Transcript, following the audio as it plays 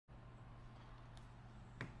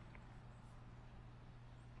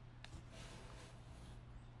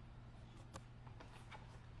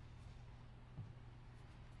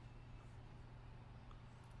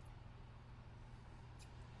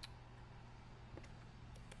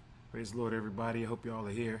Praise the Lord, everybody. I hope you all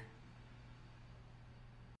are here.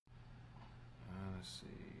 Let's see.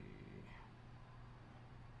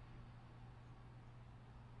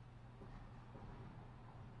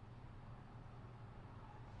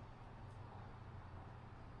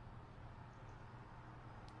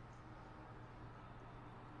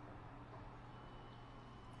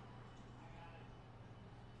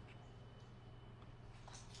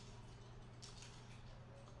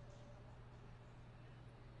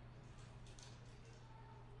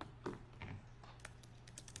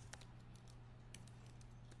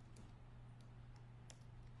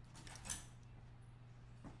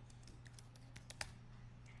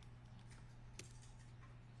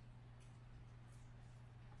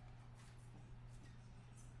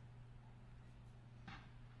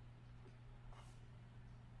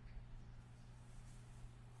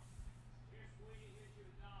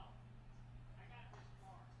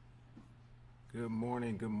 Good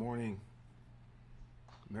morning, good morning.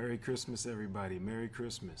 Merry Christmas, everybody. Merry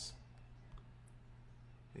Christmas.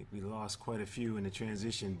 I think we lost quite a few in the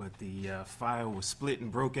transition, but the file was split and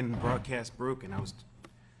broken, the broadcast broke, and I was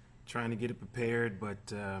trying to get it prepared, but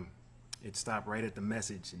it stopped right at the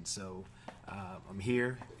message. And so I'm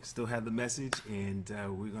here, still have the message, and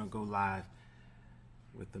we're going to go live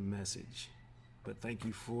with the message. But thank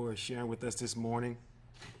you for sharing with us this morning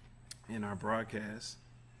in our broadcast.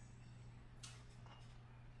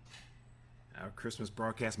 Our Christmas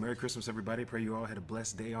broadcast. Merry Christmas, everybody. Pray you all had a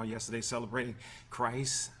blessed day on yesterday, celebrating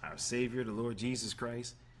Christ, our Savior, the Lord Jesus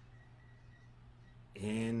Christ,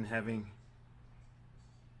 and having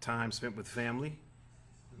time spent with family,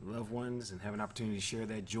 loved ones, and have an opportunity to share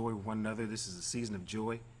that joy with one another. This is a season of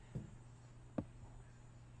joy. I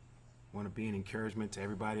want to be an encouragement to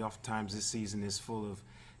everybody. Oftentimes this season is full of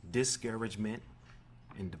discouragement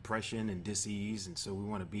and depression and dis-ease, and so we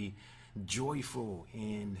want to be joyful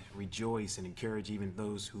and rejoice and encourage even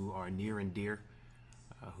those who are near and dear,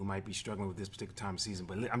 who might be struggling with this particular time of season.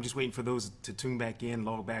 But I'm just waiting for those to tune back in,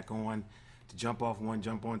 log back on, to jump off one,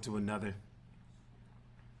 jump on to another.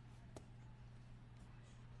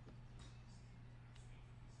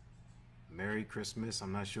 Merry Christmas.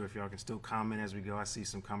 I'm not sure if y'all can still comment as we go. I see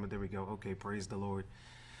some comment. There we go. Okay, praise the Lord.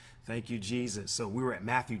 Thank you, Jesus. So we were at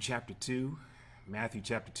Matthew chapter 2. Matthew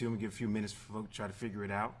chapter 2. I'm going to give a few minutes for folks to try to figure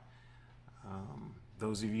it out.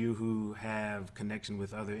 Those of you who have connection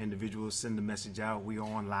with other individuals, send the message out. We are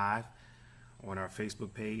on live on our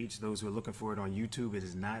Facebook page. Those who are looking for it on YouTube, it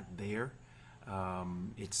is not there.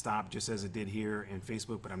 It stopped just as it did here in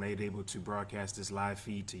Facebook, but I'm not able to broadcast this live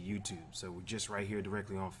feed to YouTube. So we're just right here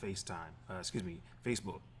directly on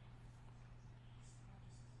Facebook.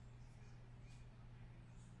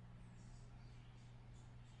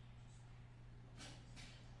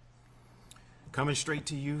 Coming straight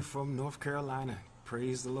to you from North Carolina.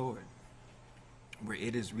 Praise the Lord. Where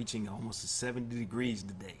it is reaching almost 70 degrees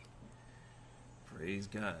today. Praise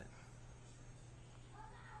God.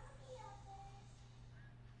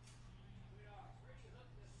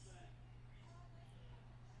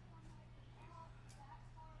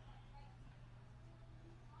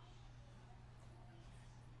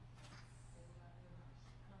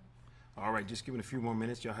 All right, just giving a few more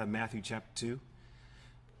minutes. Y'all have Matthew chapter 2.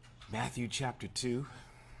 Matthew chapter 2.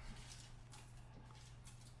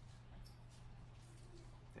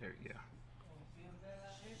 There we go.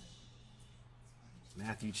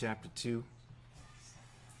 Matthew chapter 2.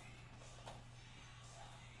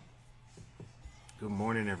 Good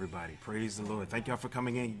morning, everybody. Praise the Lord. Thank y'all for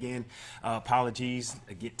coming in again. Apologies.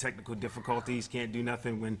 I get technical difficulties. Can't do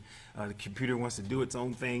nothing when the computer wants to do its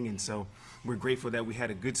own thing. And so we're grateful that we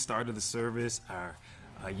had a good start of the service.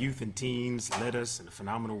 Our youth and teens led us in a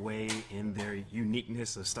phenomenal way in their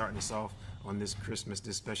uniqueness of starting us off on this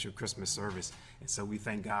special Christmas service. And so we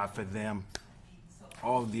thank God for them.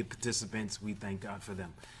 All of the participants, we thank God for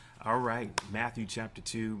them. All right, Matthew chapter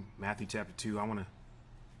 2. Matthew chapter 2, I want to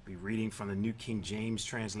be reading from the New King James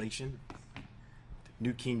translation.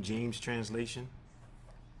 New King James translation.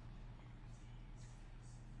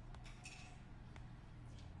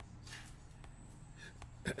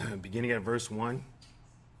 Beginning at verse 1.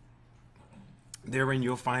 Therein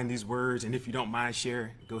you'll find these words, and if you don't mind,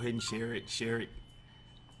 go ahead and share it.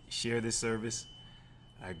 Share this service.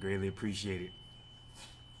 I greatly appreciate it.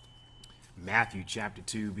 Matthew chapter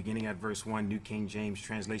 2, beginning at verse 1, New King James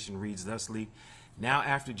translation reads thusly. Now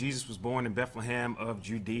after Jesus was born in Bethlehem of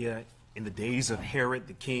Judea in the days of Herod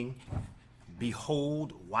the king,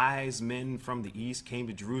 behold, wise men from the east came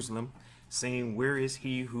to Jerusalem, saying, where is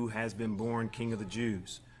he who has been born King of the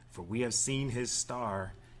Jews? For we have seen his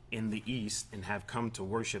star in the east and have come to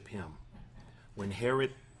worship him. When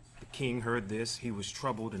Herod the king heard this, he was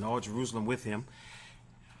troubled, and all Jerusalem with him.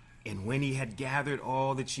 And when he had gathered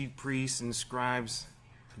all the chief priests and scribes,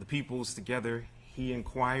 the peoples together, he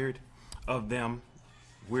inquired of them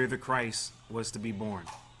where the Christ was to be born.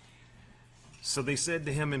 So they said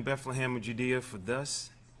to him, in Bethlehem of Judea, for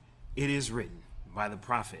thus it is written by the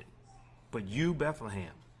prophet, but you,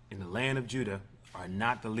 Bethlehem, in the land of Judah, are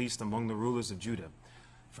not the least among the rulers of Judah.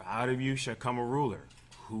 For out of you shall come a ruler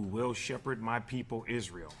who will shepherd my people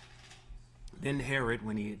Israel. Then Herod,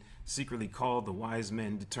 when he had secretly called the wise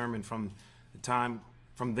men, determined from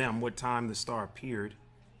them what time the star appeared.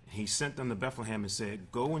 He sent them to Bethlehem and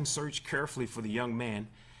said, go and search carefully for the young man,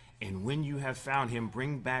 and when you have found him,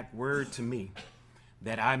 bring back word to me,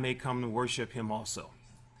 that I may come to worship him also.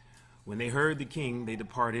 When they heard the king, they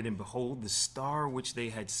departed, and behold, the star which they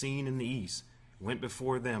had seen in the east went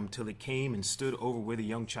before them till it came and stood over where the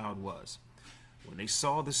young child was. When they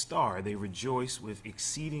saw the star, they rejoiced with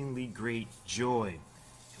exceedingly great joy.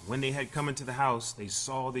 And when they had come into the house, they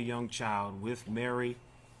saw the young child with Mary,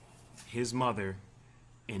 his mother,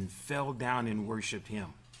 and fell down and worshipped him.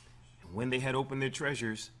 And when they had opened their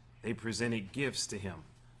treasures, they presented gifts to him,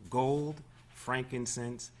 gold,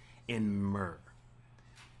 frankincense, and myrrh.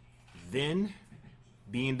 Then,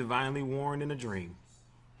 being divinely warned in a dream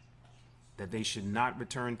that they should not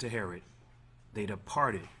return to Herod, they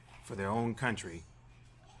departed for their own country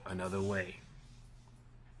another way.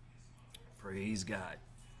 Praise God.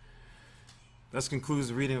 Thus concludes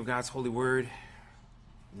the reading of God's holy word.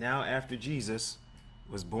 Now after Jesus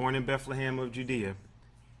was born in Bethlehem of Judea,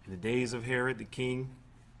 in the days of Herod the king,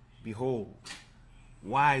 behold,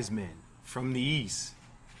 wise men from the east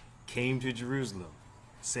came to Jerusalem,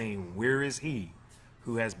 saying, where is he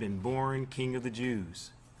who has been born King of the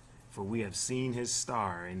Jews? For we have seen his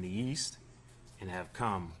star in the east and have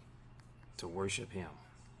come to worship him.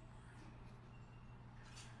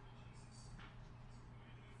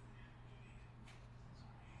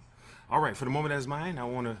 All right, for the moment that is mine, I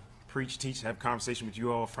want to preach, teach, have conversation with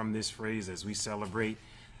you all from this phrase as we celebrate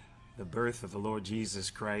the birth of the Lord Jesus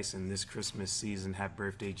Christ in this Christmas season. Happy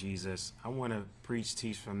birthday, Jesus. I want to preach,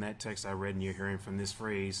 teach from that text I read in your hearing from this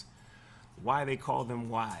phrase, why they call them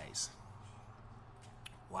wise.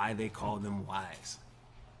 Why they call them wise.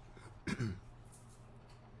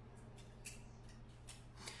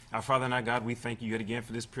 Our Father and our God, we thank you yet again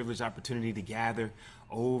for this privileged opportunity to gather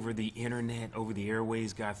over the internet, over the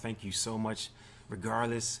airways. God, thank you so much,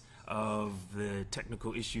 regardless of the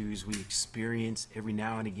technical issues we experience every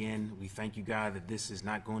now and again. We thank you, God, that this is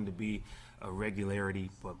not going to be a regularity,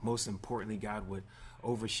 but most importantly, God, what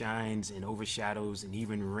overshines and overshadows and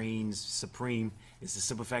even reigns supreme is the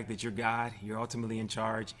simple fact that you're God, you're ultimately in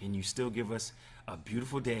charge, and you still give us a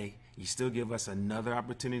beautiful day. You still give us another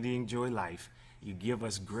opportunity to enjoy life. You give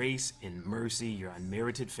us grace and mercy, your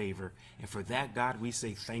unmerited favor. And for that, God, we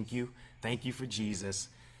say thank you. Thank you for Jesus.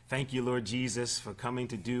 Thank you, Lord Jesus, for coming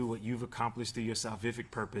to do what you've accomplished through your salvific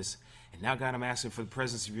purpose. And now, God, I'm asking for the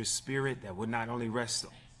presence of your spirit that would not only rest,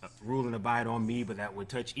 rule and abide on me, but that would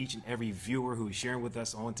touch each and every viewer who is sharing with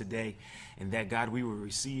us on today. And that, God, we will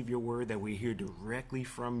receive your word, that we hear directly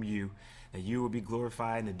from you, that you will be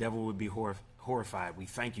glorified and the devil would be horrified. We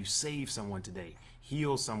thank you. Save someone today.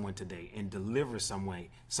 Heal someone today, and deliver someone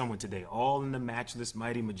today. All in the matchless,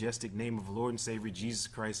 mighty, majestic name of the Lord and Savior Jesus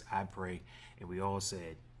Christ, I pray. And we all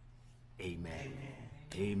said, amen.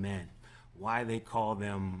 Amen. Amen. Why they call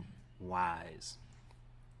them wise.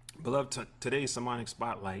 Beloved, today's sermonic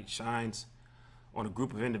spotlight shines on a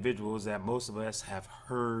group of individuals that most of us have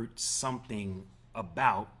heard something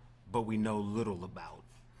about, but we know little about.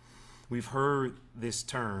 We've heard this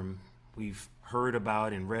term, we've heard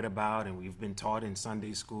about and read about, and we've been taught in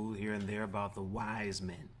Sunday school here and there about the wise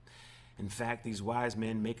men. In fact, these wise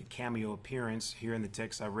men make a cameo appearance here in the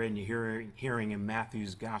text I read and you're hearing in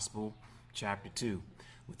Matthew's Gospel, chapter 2,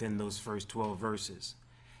 within those first 12 verses.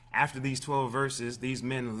 After these 12 verses, these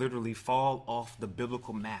men literally fall off the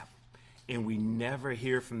biblical map, and we never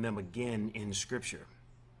hear from them again in Scripture.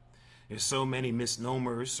 There's so many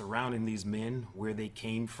misnomers surrounding these men, where they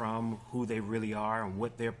came from, who they really are, and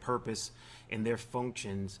what their purpose and their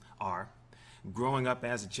functions are. Growing up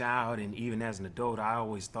as a child and even as an adult, I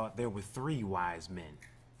always thought there were 3 wise men.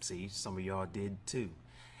 See, some of y'all did too.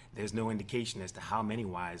 There's no indication as to how many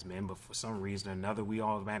wise men, but for some reason or another, we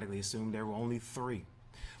automatically assumed there were only 3.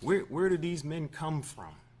 Where do these men come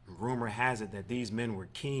from? Rumor has it that these men were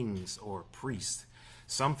kings or priests.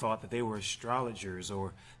 Some thought that they were astrologers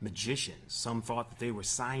or magicians. Some thought that they were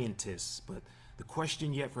scientists. But the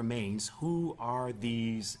question yet remains, who are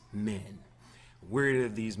these men? Where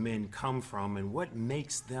did these men come from, and what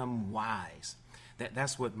makes them wise?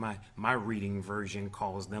 That's what my reading version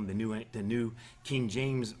calls them. The new King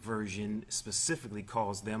James version specifically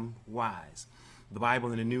calls them wise. The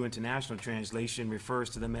Bible in the New International Translation refers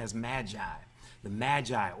to them as magi. The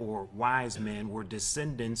magi, or wise men, were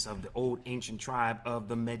descendants of the old ancient tribe of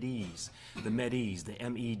the Medes. The Medes, the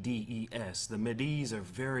M-E-D-E-S. The Medes are a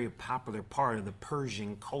very popular part of the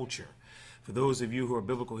Persian culture. For those of you who are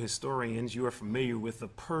biblical historians, you are familiar with the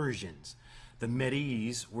Persians. The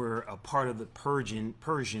Medes were a part of the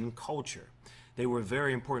Persian culture. They were a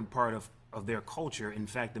very important part of their culture. In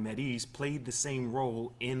fact, the Medes played the same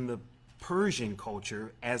role in the Persian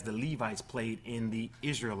culture as the Levites played in the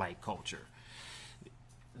Israelite culture.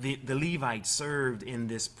 The Levites served in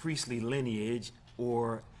this priestly lineage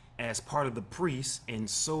or as part of the priests, and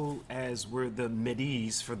so as were the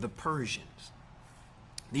Medes for the Persians.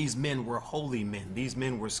 These men were holy men. These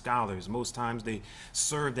men were scholars. Most times they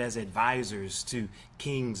served as advisors to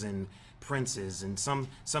kings and princes, and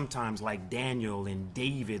sometimes like Daniel and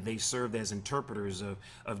David, they served as interpreters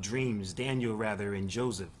of dreams, Daniel rather, and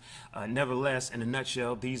Joseph. Nevertheless, in a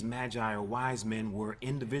nutshell, these magi or wise men were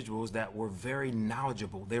individuals that were very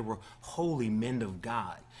knowledgeable. They were holy men of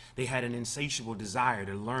God. They had an insatiable desire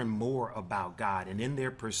to learn more about God, and in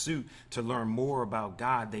their pursuit to learn more about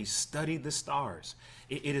God, they studied the stars.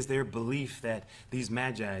 It is their belief that these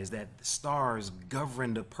magi, that stars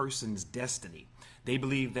governed a person's destiny. They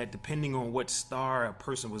believe that depending on what star a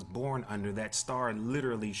person was born under, that star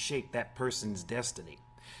literally shaped that person's destiny.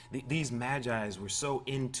 These magi were so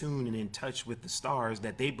in tune and in touch with the stars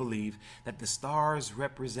that they believed that the stars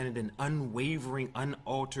represented an unwavering,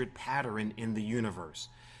 unaltered pattern in the universe.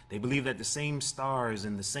 They believed that the same stars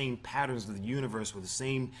and the same patterns of the universe were the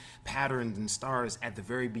same patterns and stars at the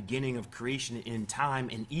very beginning of creation in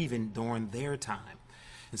time and even during their time.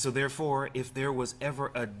 And so therefore, if there was ever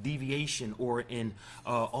a deviation or an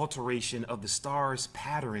alteration of the stars'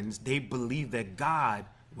 patterns, they believed that God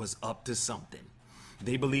was up to something.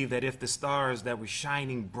 They believed that if the stars that were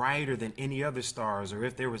shining brighter than any other stars, or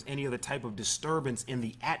if there was any other type of disturbance in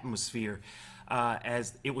the atmosphere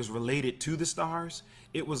as it was related to the stars,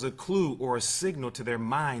 it was a clue or a signal to their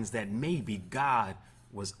minds that maybe God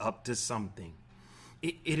was up to something.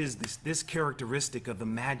 It is this characteristic of the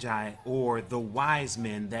magi or the wise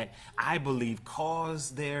men that I believe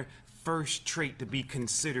caused their first trait to be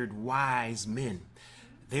considered wise men.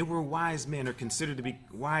 They were wise men, or considered to be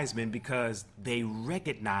wise men, because they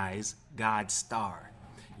recognized God's star.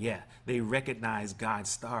 Yeah, they recognized God's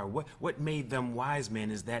star. What made them wise men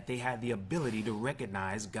is that they had the ability to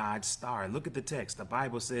recognize God's star. Look at the text. The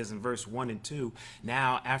Bible says in verse 1 and 2,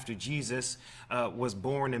 "Now after Jesus was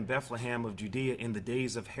born in Bethlehem of Judea in the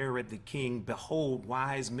days of Herod the king, behold,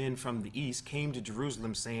 wise men from the east came to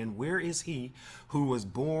Jerusalem, saying, Where is he who was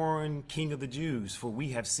born King of the Jews? For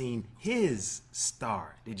we have seen his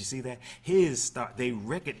star." Did you see that? His star. They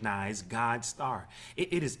recognized God's star.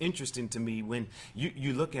 It is interesting to me when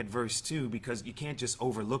you look at verse 2, because you can't just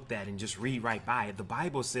overlook that and just read right by it. The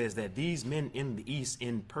Bible says that these men in the east,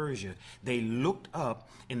 in Persia, they looked up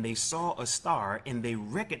and they saw a star and they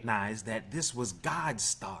recognized that this was God's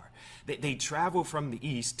star. They traveled from the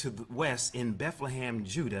east to the west in Bethlehem,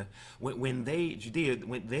 Judah. When they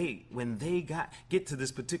get to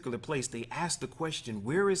this particular place, they asked the question,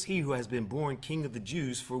 "Where is he who has been born King of the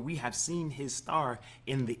Jews? For we have seen his star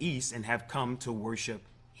in the east and have come to worship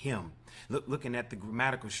him." Looking at the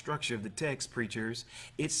grammatical structure of the text, preachers,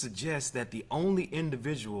 it suggests that the only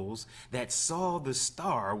individuals that saw the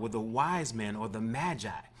star were the wise men or the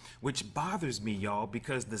magi, which bothers me, y'all,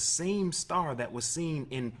 because the same star that was seen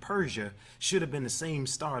in Persia should have been the same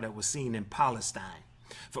star that was seen in Palestine.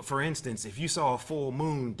 For instance, if you saw a full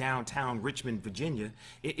moon downtown Richmond, Virginia,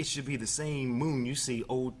 it should be the same moon you see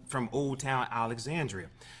from Old Town Alexandria.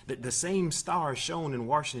 The same star shown in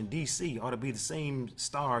Washington, D.C. ought to be the same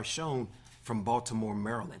star shown from Baltimore,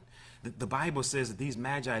 Maryland. The Bible says that these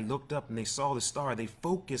magi looked up and they saw the star. They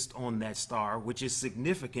focused on that star, which is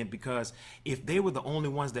significant because if they were the only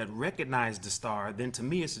ones that recognized the star, then to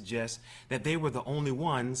me it suggests that they were the only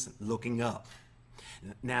ones looking up.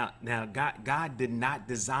 Now God did not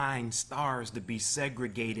design stars to be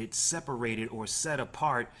segregated, separated, or set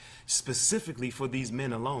apart specifically for these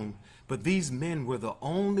men alone. But these men were the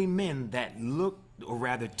only men that looked, or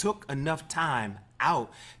rather took enough time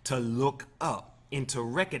out to look up and to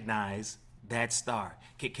recognize that star.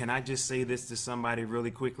 Can I just say this to somebody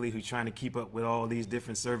really quickly who's trying to keep up with all these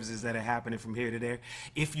different services that are happening from here to there?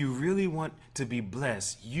 If you really want to be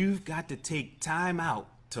blessed, you've got to take time out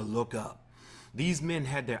to look up. These men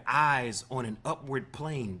had their eyes on an upward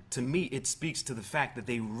plane. To me, it speaks to the fact that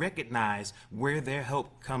they recognize where their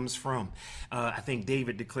help comes from. I think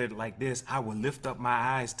David declared it like this: I will lift up my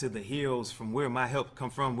eyes to the hills, from where my help come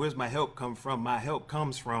from. Where's my help come from? My help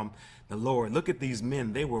comes from the Lord. Look at these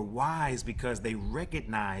men. They were wise because they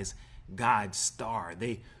recognized God's star.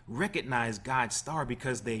 They recognized God's star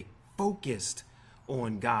because they focused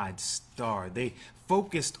on God's star. They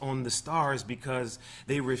focused on the stars because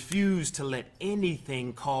they refused to let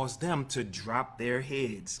anything cause them to drop their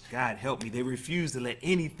heads. God help me. They refused to let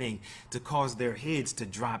anything to cause their heads to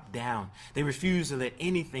drop down. They refused to let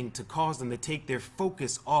anything to cause them to take their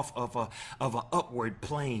focus off of a upward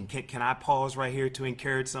plane. Can I pause right here to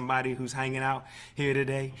encourage somebody who's hanging out here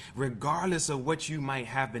today? Regardless of what you might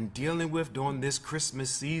have been dealing with during this Christmas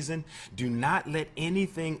season, do not let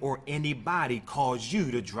anything or anybody cause you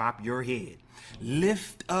to drop your head.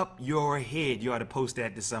 Lift up your head. You ought to post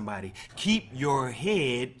that to somebody. Keep your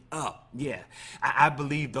head up. Yeah, I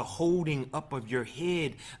believe the holding up of your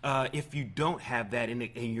head, if you don't have that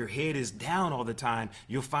and your head is down all the time,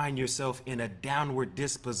 you'll find yourself in a downward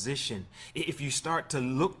disposition. If you start to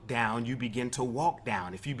look down, you begin to walk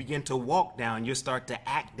down. If you begin to walk down, you start to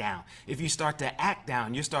act down. If you start to act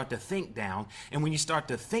down, you start to think down. And when you start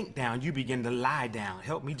to think down, you begin to lie down.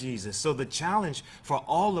 Help me, Jesus. So the challenge for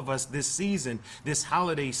all of us this season, this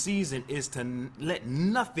holiday season, is to let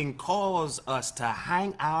nothing cause us to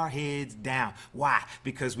hang our heads down. Why?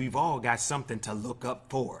 Because we've all got something to look up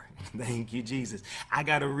for. Thank you, Jesus. I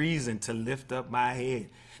got a reason to lift up my head.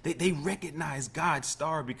 They recognized God's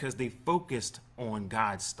star because they focused on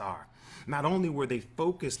God's star. Not only were they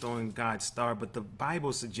focused on God's star, but the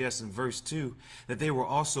Bible suggests in verse 2 that they were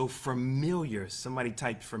also familiar. Somebody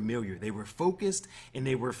typed familiar. They were focused and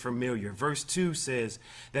they were familiar. Verse 2 says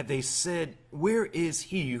that they said, "Where is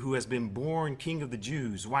he who has been born King of the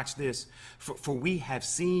Jews?" Watch this. For we have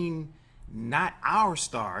seen not our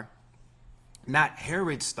star, not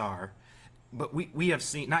Herod's star, but we have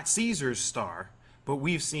seen not Caesar's star, but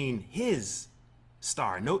we've seen his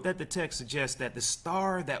star. Note that the text suggests that the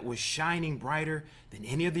star that was shining brighter than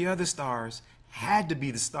any of the other stars had to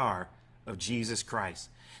be the star of Jesus Christ.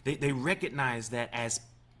 They recognized that as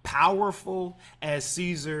powerful as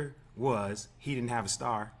Caesar was, he didn't have a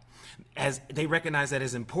star. As they recognized that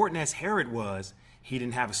as important as Herod was, he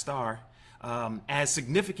didn't have a star. As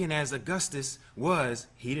significant as Augustus was,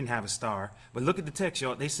 he didn't have a star. But look at the text,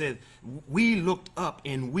 y'all. They said, we looked up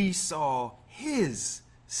and we saw his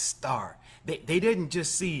star. They didn't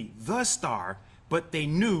just see the star, but they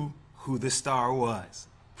knew who the star was.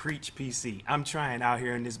 Preach, PC. I'm trying out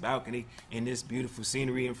here in this balcony, in this beautiful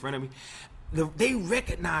scenery in front of me. They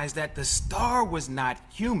recognized that the star was not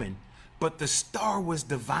human, but the star was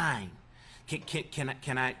divine.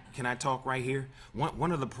 Can I talk right here?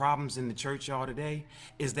 One of the problems in the church, y'all, today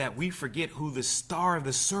is that we forget who the star of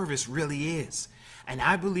the service really is. And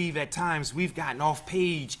I believe at times we've gotten off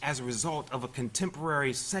page as a result of a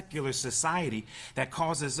contemporary secular society that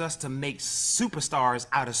causes us to make superstars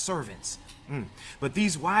out of servants. But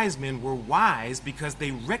these wise men were wise because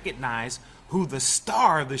they recognized who the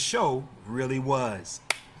star of the show really was.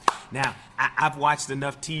 Now, I've watched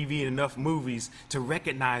enough TV and enough movies to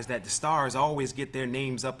recognize that the stars always get their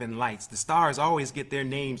names up in lights. The stars always get their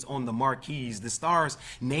names on the marquees. The stars'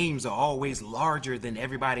 names are always larger than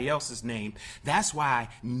everybody else's name. That's why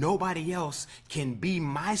nobody else can be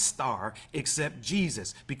my star except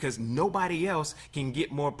Jesus, because nobody else can get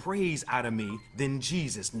more praise out of me than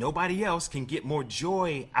Jesus. Nobody else can get more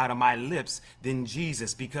joy out of my lips than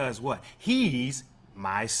Jesus, because what? He's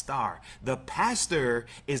my star. The pastor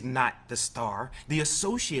is not the star. The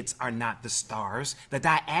associates are not the stars. The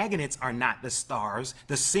diaconate are not the stars.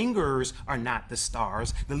 The singers are not the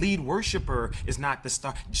stars. The lead worshiper is not the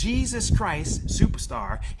star. Jesus Christ,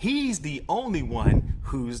 superstar, he's the only one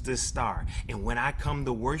who's the star. And when I come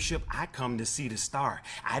to worship, I come to see the star.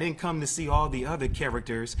 I didn't come to see all the other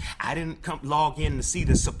characters. I didn't log in to see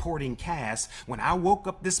the supporting cast. When I woke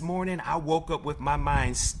up this morning, I woke up with my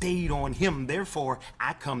mind stayed on him. Therefore,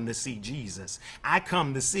 I come to see Jesus. I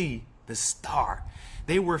come to see the star.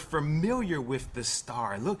 They were familiar with the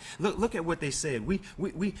star. Look at what they said.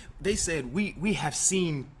 They said we have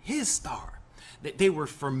seen his star. They were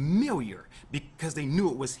familiar because they knew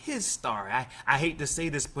it was his star. I hate to say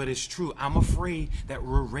this, but it's true. I'm afraid that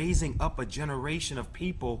we're raising up a generation of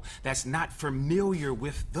people that's not familiar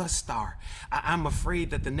with the star. I'm afraid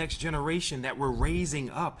that the next generation that we're raising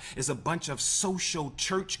up is a bunch of social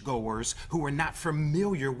churchgoers who are not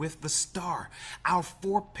familiar with the star. Our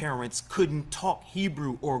foreparents couldn't talk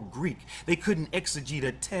Hebrew or Greek. They couldn't exegete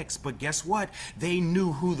a text, but guess what? They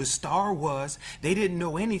knew who the star was. They didn't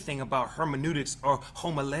know anything about hermeneutics hermeneutics or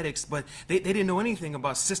homiletics, but they didn't know anything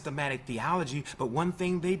about systematic theology. But one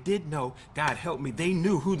thing they did know, God help me, they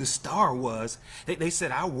knew who the star was. They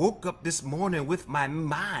said, I woke up this morning with my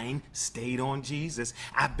mind stayed on Jesus.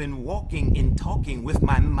 I've been walking and talking with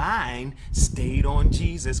my mind stayed on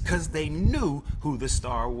Jesus, because they knew who the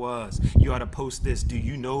star was. You ought to post this. Do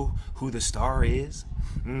you know who the star is?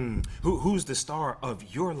 Who's the star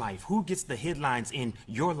of your life? Who gets the headlines in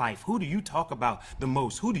your life? Who do you talk about the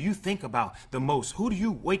most? Who do you think about the most? Who do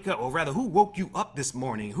you wake up, or rather, who woke you up this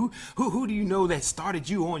morning? Who do you know that started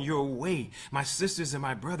you on your way? My sisters and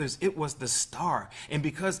my brothers, it was the star. And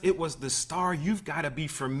because it was the star, you've got to be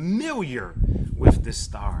familiar with the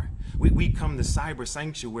star. We come to Cyber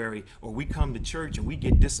Sanctuary, or we come to church and we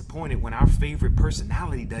get disappointed when our favorite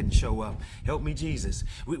personality doesn't show up. Help me, Jesus.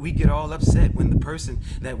 We get all upset when the person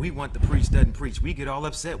that we want to preach doesn't preach. We get all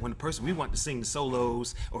upset when the person we want to sing the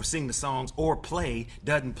solos or sing the songs or play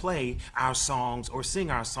doesn't play our songs or sing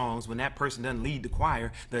our songs. When that person doesn't lead the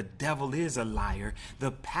choir, the devil is a liar. The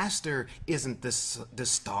pastor isn't the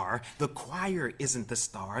star. The choir isn't the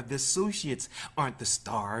star. The associates aren't the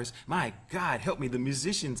stars. My God, help me. The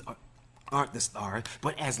musicians aren't the stars.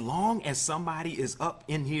 But as long as somebody is up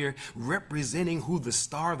in here representing who the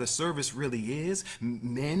star of the service really is,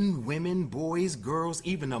 men, women, boys, girls,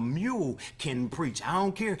 even a mule can preach. I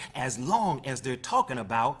don't care, as long as they're talking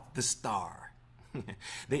about the star.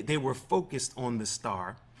 They were focused on the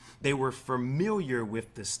star. They were familiar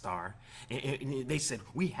with the star. And they said,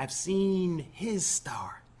 we have seen his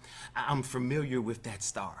star. I'm familiar with that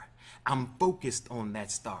star. I'm focused on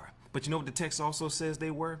that star. But you know what the text also says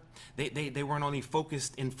they were? They weren't only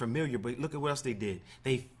focused and familiar, but look at what else they did.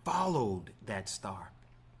 They followed that star.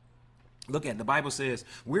 Look at, the Bible says,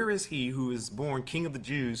 where is he who is born King of the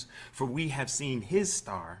Jews? For we have seen his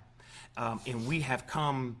star, and we have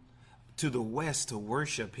come to the west to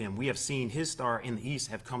worship him. We have seen his star in the east,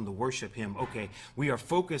 have come to worship him. Okay, we are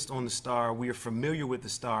focused on the star. We are familiar with the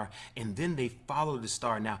star, and then they follow the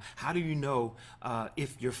star. Now, how do you know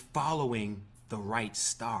if you're following the right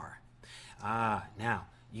star? Now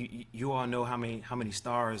you all know how many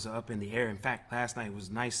stars are up in the air. In fact, last night was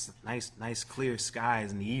nice clear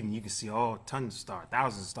skies in the evening. You can see all tons of stars,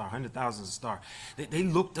 thousands of stars, 100,000s of stars. They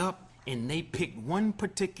looked up and they picked one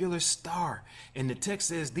particular star. And the text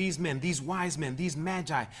says these men, these wise men, these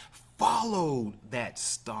magi followed that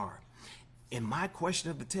star. And my question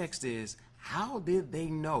of the text is, how did they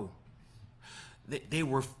know that they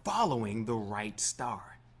were following the right star?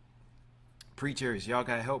 Preachers, y'all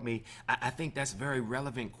gotta help me. I think that's a very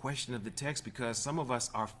relevant question of the text, because some of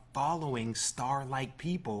us are following star-like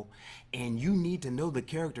people, and you need to know the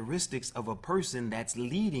characteristics of a person that's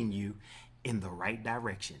leading you in the right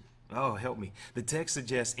direction. Oh, help me. The text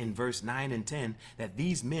suggests in verse 9 and 10 that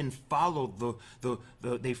these men followed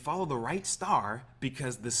they followed the right star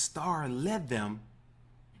because the star led them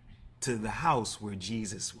to the house where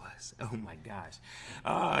Jesus was. Oh my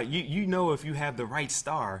gosh. You know if you have the right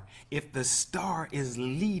star, if the star is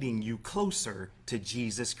leading you closer to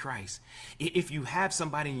Jesus Christ. If you have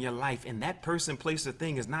somebody in your life and that person, place, or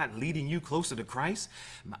thing is not leading you closer to Christ,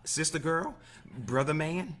 sister girl, brother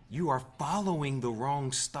man, you are following the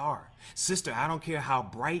wrong star. Sister, I don't care how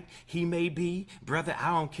bright he may be. Brother, I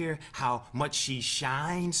don't care how much she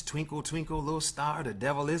shines. Twinkle, twinkle, little star, the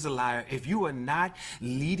devil is a liar. If you are not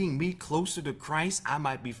leading me closer to Christ, I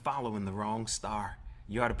might be following the wrong star.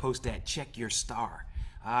 You ought to post that. Check your star.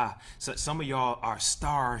 So some of y'all are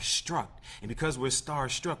star-struck, and because we're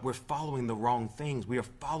star-struck, we're following the wrong things. We are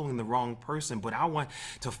following the wrong person. But I want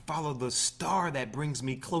to follow the star that brings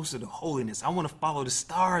me closer to holiness. I want to follow the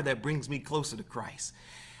star that brings me closer to Christ.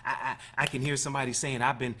 I can hear somebody saying,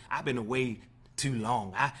 I've been away too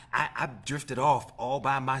long. I've drifted off all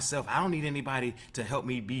by myself. I don't need anybody to help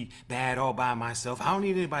me be bad all by myself. I don't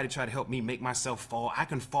need anybody to try to help me make myself fall. I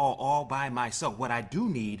can fall all by myself. What I do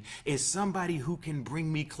need is somebody who can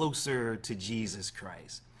bring me closer to Jesus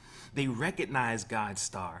Christ. They recognized God's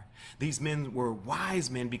star. These men were wise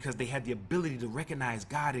men because they had the ability to recognize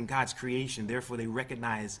God and God's creation. Therefore, they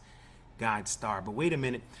recognized God's star. But wait a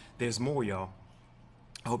minute, there's more, y'all.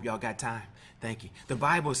 I hope y'all got time. Thank you. The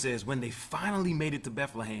Bible says when they finally made it to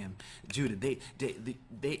Bethlehem, Judah,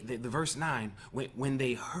 the verse 9, when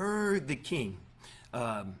they heard the king,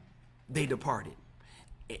 they departed.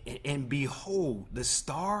 And behold, the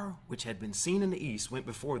star which had been seen in the east went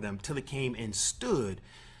before them till it came and stood.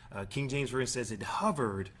 King James Version says it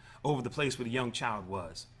hovered over the place where the young child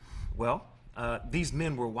was. Well, these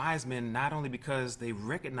men were wise men not only because they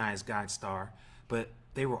recognized God's star, but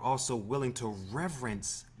they were also willing to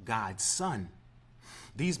reverence God's son.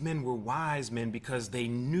 These men were wise men because they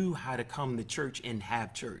knew how to come to church and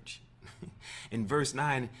have church. In verse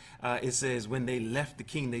 9, it says, when they left the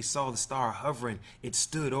king, they saw the star hovering. It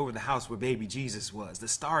stood over the house where baby Jesus was. The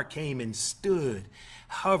star came and stood,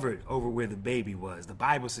 hovered over where the baby was. The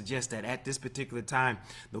Bible suggests that at this particular time,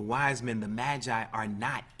 the wise men, the magi, are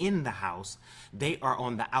not in the house. They are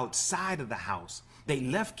on the outside of the house. They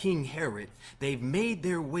left King Herod. They've made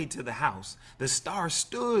their way to the house. The star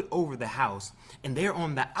stood over the house, and they're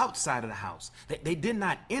on the outside of the house. They did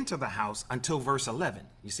not enter the house until verse 11.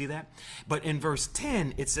 You see that? But in verse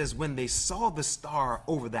 10, it says, when they saw the star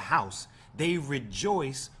over the house, they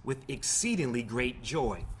rejoiced with exceedingly great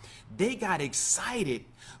joy. They got excited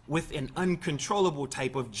with an uncontrollable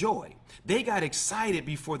type of joy. They got excited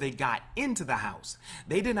before they got into the house.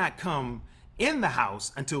 They did not come in the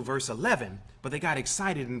house until verse 11, but they got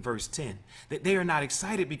excited in verse 10. That they are not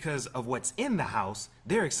excited because of what's in the house.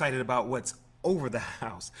 They're excited about what's over the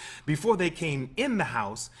house. Before they came in the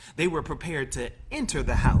house, they were prepared to enter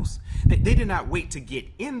the house. They did not wait to get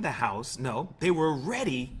in the house. No, they were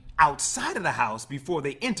ready outside of the house before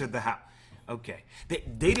they entered the house. Okay.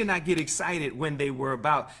 They did not get excited when they were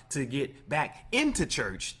about to get back into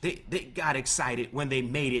church. They got excited when they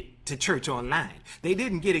made it to church online. They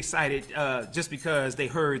didn't get excited just because they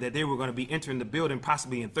heard that they were going to be entering the building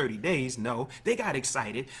possibly in 30 days. No, they got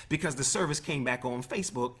excited because the service came back on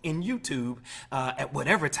Facebook and YouTube at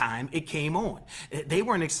whatever time it came on. They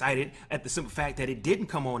weren't excited at the simple fact that it didn't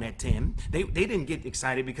come on at 10. They didn't get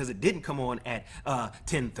excited because it didn't come on at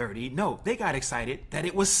 10:30. No, they got excited that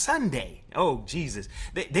it was Sunday. Oh, Jesus.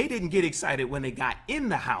 They didn't get excited when they got in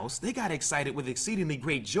the house. They got excited with exceedingly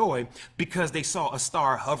great joy because they saw a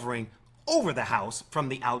star hovering over the house from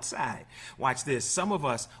the outside. Watch this. Some of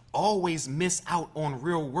us always miss out on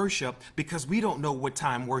real worship because we don't know what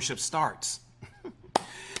time worship starts.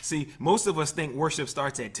 See, most of us think worship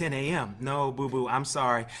starts at 10 a.m. No, boo-boo, I'm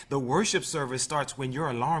sorry. The worship service starts when your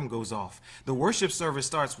alarm goes off. The worship service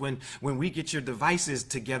starts when we get your devices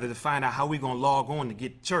together to find out how we're going to log on to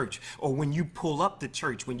get church. Or when you pull up to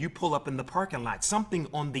church, when you pull up in the parking lot. Something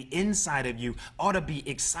on the inside of you ought to be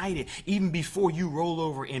excited even before you roll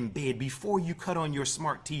over in bed, before you cut on your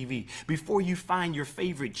smart TV, before you find your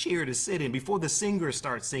favorite chair to sit in, before the singers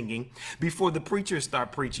start singing, before the preachers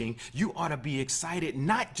start preaching. You ought to be excited,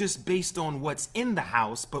 not just based on what's in the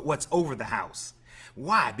house, but what's over the house.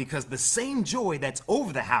 Why? Because the same joy that's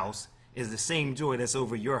over the house is the same joy that's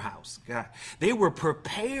over your house. God, they were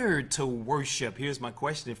prepared to worship. Here's my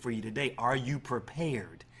question for you today. Are you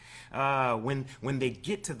prepared? When they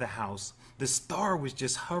get to the house, the star was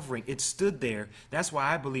just hovering. It stood there. That's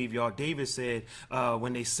why I believe, y'all, David said,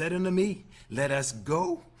 when they said unto me, let us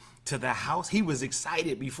go to the house. He was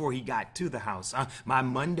excited before he got to the house. My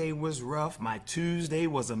Monday was rough. My Tuesday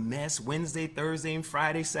was a mess. Wednesday, Thursday, and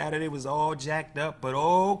Friday, Saturday was all jacked up. But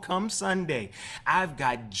oh, come Sunday, I've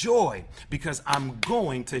got joy because I'm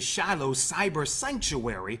going to Shiloh Cyber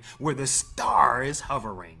Sanctuary where the star is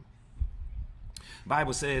hovering.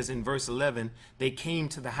 Bible says in verse 11, they came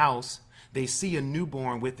to the house. They see a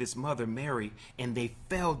newborn with his mother Mary, and they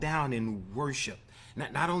fell down in worship.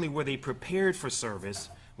 Not only were they prepared for service,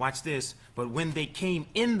 watch this, but when they came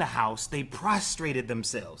in the house, they prostrated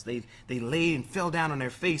themselves. They laid and fell down on their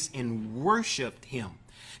face and worshiped him.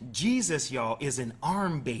 Jesus, y'all, is an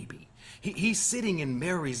arm baby. He's sitting in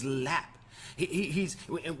Mary's lap.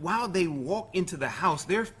 While they walk into the house,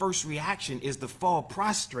 their first reaction is to fall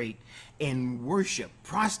prostrate and worship,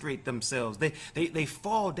 prostrate themselves. They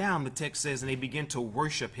fall down, the text says, and they begin to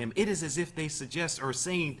worship him. It is as if they suggest or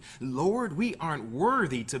saying, Lord, we aren't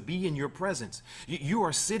worthy to be in your presence. You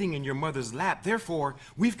are sitting in your mother's lap. Therefore,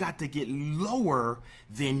 we've got to get lower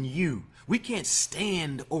than you. We can't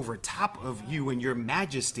stand over top of you and your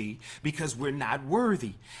majesty because we're not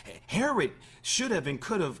worthy. Herod should have and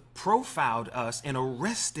could have profiled us and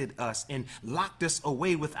arrested us and locked us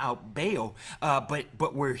away without bail.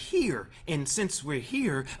 But we're here. And since we're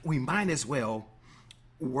here, we might as well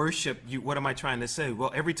worship you. What am I trying to say?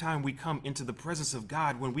 Well, every time we come into the presence of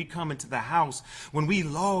God, when we come into the house, when we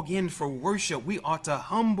log in for worship, we ought to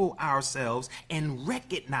humble ourselves and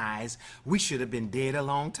recognize we should have been dead a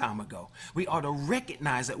long time ago. We ought to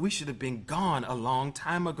recognize that we should have been gone a long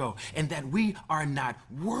time ago and that we are not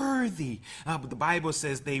worthy. But the Bible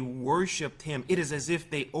says they worshiped him. It is as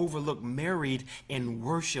if they overlooked Mary and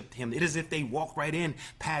worshiped him. It is as if they walked right in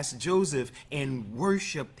past Joseph and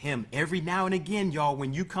worshiped him. Every now and again, y'all,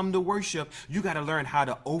 when you come to worship, you got to learn how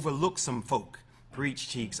to overlook some folk. Preach,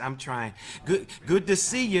 Cheeks. I'm trying. Good to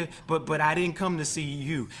see you, but I didn't come to see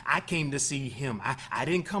you. I came to see him. I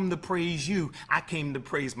didn't come to praise you. I came to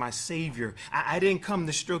praise my Savior. I didn't come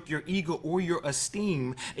to stroke your ego or your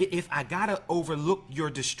esteem. If I gotta overlook your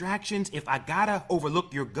distractions, if I gotta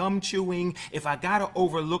overlook your gum chewing, if I gotta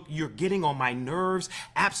overlook your getting on my nerves,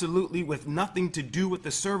 absolutely with nothing to do with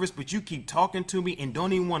the service, but you keep talking to me and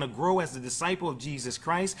don't even want to grow as a disciple of Jesus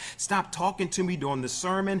Christ, stop talking to me during the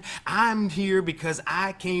sermon. I'm here because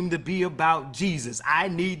I came to be about Jesus. I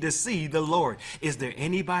need to see the Lord. Is there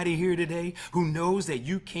anybody here today who knows that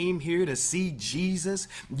you came here to see Jesus?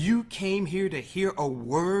 You came here to hear a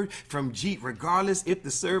word from Jesus, regardless if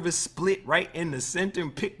the service split right in the center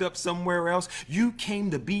and picked up somewhere else. You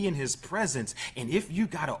came to be in his presence. And if you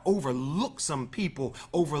got to overlook some people,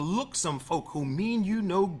 overlook some folk who mean you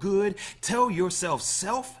no good, tell yourself,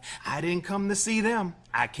 self, I didn't come to see them.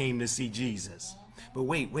 I came to see Jesus. But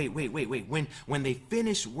wait. When they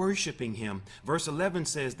finished worshiping him, verse 11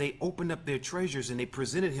 says they opened up their treasures and they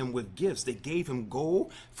presented him with gifts. They gave him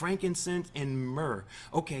gold, frankincense, and myrrh.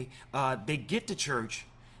 Okay, they get to church.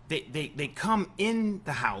 They come in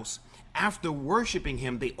the house. After worshiping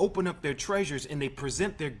him, they open up their treasures and they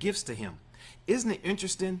present their gifts to him. Isn't it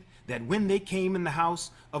interesting that when they came in the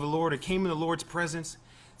house of the Lord or came in the Lord's presence,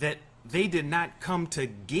 that they did not come to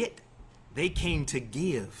get, they came to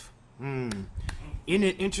give. Isn't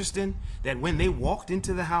it interesting that when they walked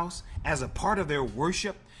into the house as a part of their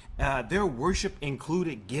worship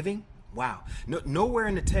included giving? Wow. Nowhere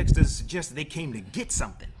in the text does it suggest that they came to get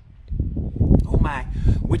something. Oh my.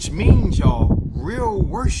 Which means, y'all, real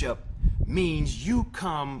worship means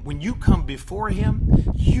when you come before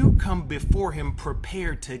him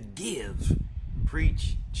prepared to give.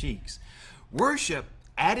 Preach, Cheeks. Worship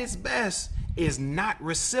at its best is not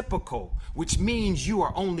reciprocal, which means you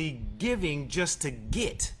are only giving just to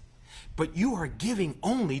get, but you are giving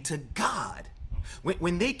only to God.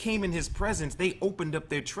 When they came in his presence, they opened up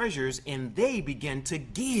their treasures and they began to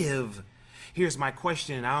give. Here's my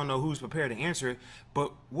question, and I don't know who's prepared to answer it,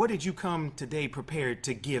 but what did you come today prepared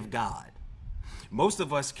to give God? Most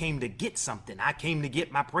of us came to get something. I came to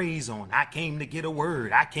get my praise on. I came to get a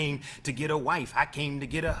word. I came to get a wife. I came to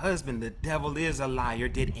get a husband. The devil is a liar.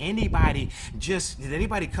 Did anybody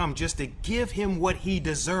come just to give him what he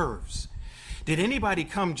deserves? Did anybody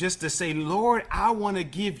come just to say, Lord, I want to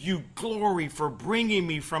give you glory for bringing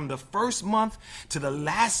me from the first month to the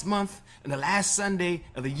last month and the last Sunday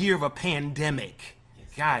of the year of a pandemic?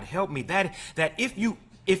 God, help me. That if you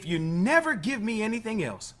never give me anything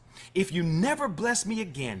else, if you never bless me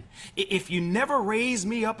again, if you never raise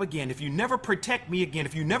me up again, if you never protect me again,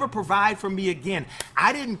 if you never provide for me again,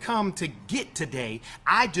 I didn't come to get today.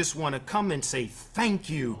 I just want to come and say thank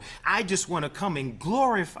you. I just want to come and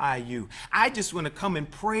glorify you. I just want to come and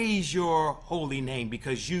praise your holy name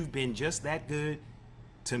because you've been just that good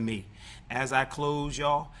to me. As I close,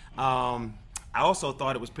 y'all, I also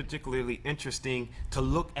thought it was particularly interesting to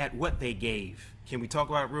look at what they gave. Can we talk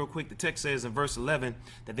about it real quick? The text says in verse 11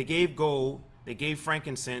 that they gave gold, they gave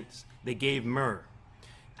frankincense, they gave myrrh.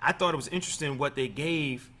 I thought it was interesting what they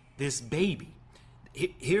gave this baby.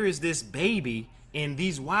 Here is this baby and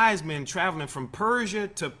these wise men traveling from Persia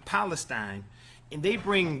to Palestine, and they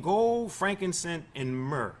bring gold, frankincense, and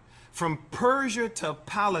myrrh. From Persia to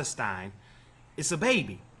Palestine, it's a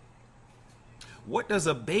baby. What does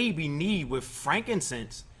a baby need with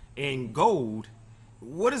frankincense and gold?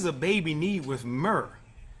 What does a baby need with myrrh?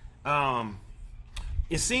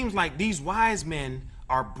 It seems like these wise men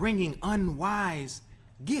are bringing unwise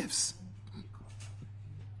gifts.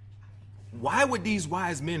 Why would these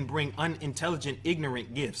wise men bring unintelligent,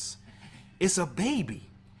 ignorant gifts? It's a baby.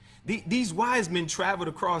 These wise men traveled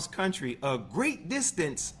across country a great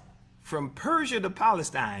distance from Persia to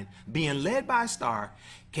Palestine, being led by a star,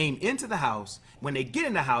 came into the house. When they get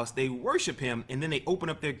in the house, they worship him, and then they open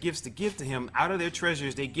up their gifts to give to him. Out of their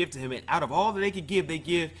treasures, they give to him, and out of all that they could give, they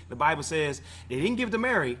give. The Bible says they didn't give to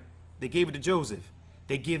Mary, they gave it to Joseph.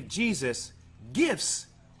 They give Jesus gifts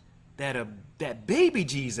that baby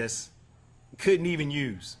Jesus couldn't even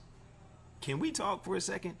use. Can we talk for a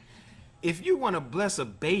second? If you want to bless a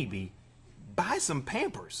baby, buy some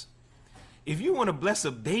Pampers. If you want to bless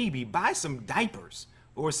a baby, buy some diapers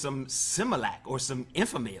or some Similac or some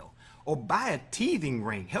Enfamil, or buy a teething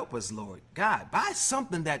ring. Help us, Lord God. Buy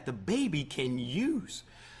something that the baby can use.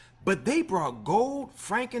 But they brought gold,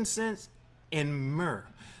 frankincense, and myrrh.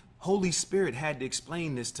 Holy Spirit had to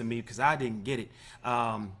explain this to me because I didn't get it.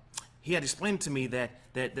 He had explained to me that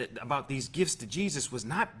about these gifts to Jesus was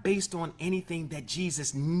not based on anything that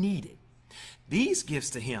Jesus needed. These gifts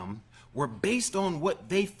to him were based on what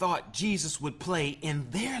they thought Jesus would play in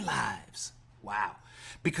their lives. Wow.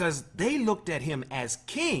 Because they looked at him as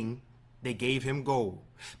king, they gave him gold.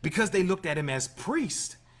 Because they looked at him as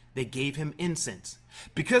priest, they gave him incense.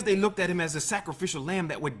 Because they looked at him as a sacrificial lamb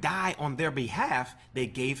that would die on their behalf, they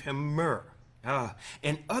gave him myrrh.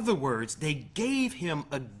 In other words, they gave him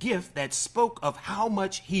a gift that spoke of how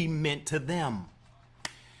much he meant to them.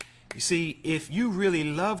 You see, if you really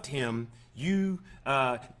loved him, you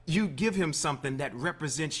give him something that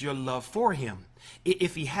represents your love for him.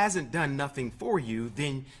 If he hasn't done nothing for you,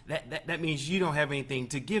 then that means you don't have anything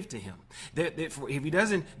to give to him. If he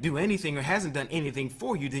doesn't do anything or hasn't done anything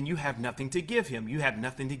for you, then you have nothing to give him. You have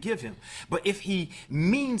nothing to give him. But if he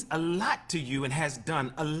means a lot to you and has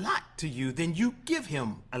done a lot to you, then you give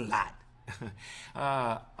him a lot.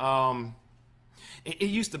 It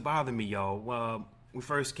used to bother me, y'all. When we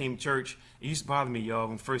first came to church, it used to bother me, y'all.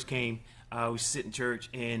 When we first came, we sit in church,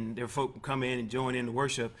 and there were folk would come in and join in the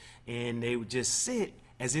worship, and they would just sit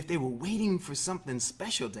as if they were waiting for something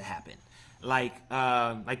special to happen. Like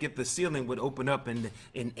if the ceiling would open up and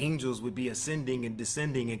angels would be ascending and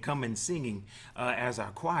descending and come and singing as our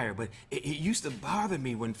choir. But it used to bother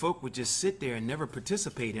me when folk would just sit there and never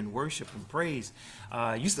participate in worship and praise.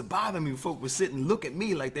 It used to bother me when folk would sit and look at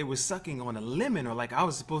me like they were sucking on a lemon, or like I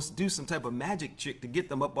was supposed to do some type of magic trick to get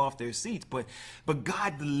them up off their seats. But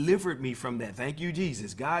God delivered me from that. Thank you,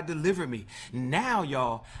 Jesus. God delivered me. Now,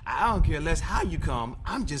 y'all, I don't care less how you come.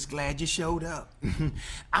 I'm just glad you showed up.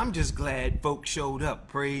 I'm just glad folks showed up.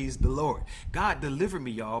 Praise the Lord. God delivered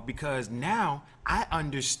me, y'all, because now I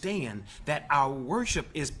understand that our worship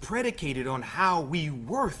is predicated on how we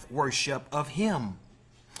worship of him.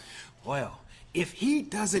 Well, if he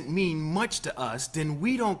doesn't mean much to us, then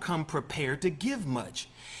we don't come prepared to give much.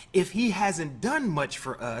 If he hasn't done much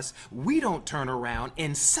for us, we don't turn around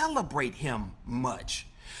and celebrate him much.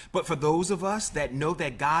 But for those of us that know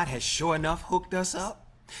that God has sure enough hooked us up,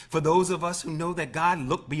 for those of us who know that God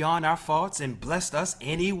looked beyond our faults and blessed us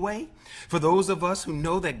anyway, for those of us who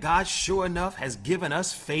know that God sure enough has given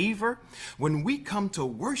us favor, when we come to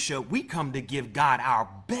worship, we come to give God our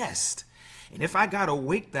best. And if I got to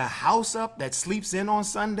wake the house up that sleeps in on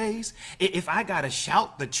Sundays, if I got to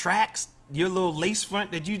shout the tracks, your little lace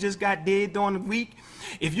front that you just got did during the week,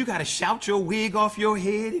 if you got to shout your wig off your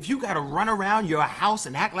head, if you got to run around your house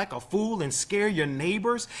and act like a fool and scare your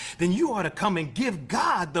neighbors, then you ought to come and give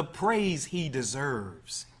God the praise he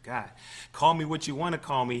deserves. God, call me what you want to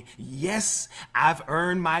call me. Yes, I've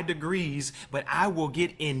earned my degrees, but I will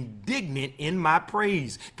get indignant in my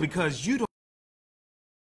praise because you don't.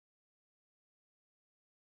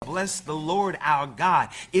 Bless the Lord our God.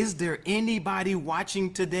 Is there anybody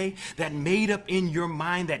watching today that made up in your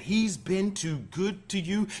mind that he's been too good to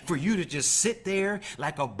you for you to just sit there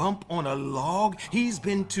like a bump on a log? He's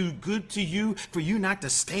been too good to you for you not to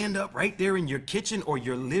stand up right there in your kitchen or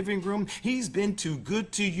your living room. He's been too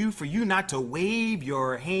good to you for you not to wave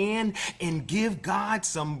your hand and give God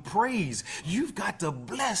some praise. You've got to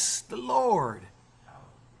bless the Lord.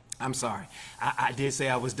 I'm sorry. I did say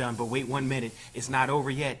I was done, but wait 1 minute. It's not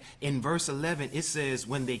over yet. In verse 11, it says,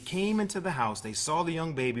 when they came into the house, they saw the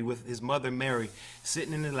young baby with his mother Mary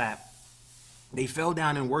sitting in the lap. They fell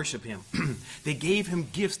down and worshiped him. They gave him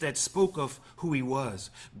gifts that spoke of who he was.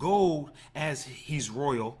 Gold, as he's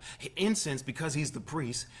royal. Incense, because he's the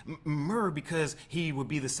priest. Myrrh, because he would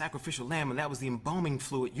be the sacrificial lamb, and that was the embalming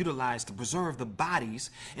fluid utilized to preserve the bodies.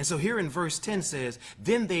 And so here in verse 10 says,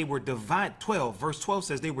 then they were verse 12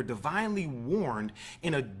 says, they were divinely warned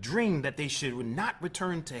in a dream that they should not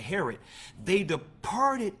return to Herod. They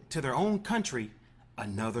departed to their own country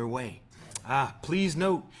another way. Please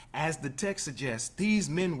note, as the text suggests, these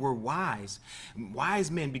men were wise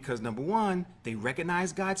men because number one, they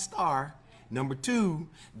recognized God's star. Number two,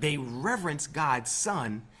 they reverenced God's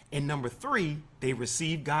son. And number three, they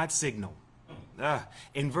received God's signal.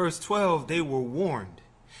 In verse 12, they were warned.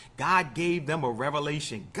 God gave them a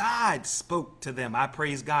revelation. God spoke to them. I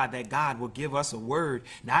praise God that God will give us a word,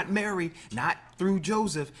 not Mary, not through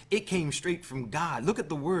Joseph. It came straight from God. Look at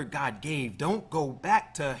the word God gave. Don't go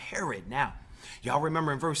back to Herod. Now, y'all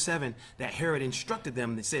remember in verse 7 that Herod instructed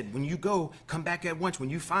them that said, when you go, come back at once.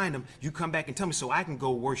 When you find them, you come back and tell me so I can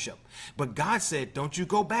go worship. But God said, don't you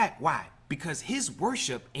go back. Why? Because his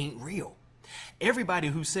worship ain't real. Everybody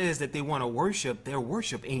who says that they want to worship, their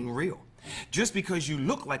worship ain't real. Just because you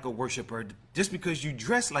look like a worshiper, just because you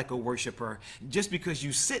dress like a worshiper, just because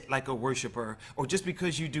you sit like a worshiper, or just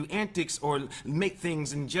because you do antics or make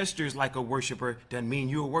things and gestures like a worshiper doesn't mean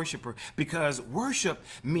you're a worshiper. Because worship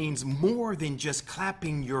means more than just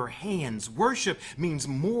clapping your hands. Worship means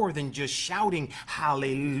more than just shouting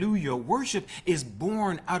hallelujah. Worship is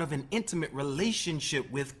born out of an intimate relationship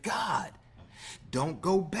with God. Don't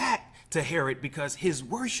go back to Herod because his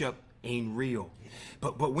worship ain't real.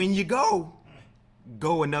 But when you go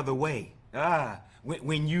another way.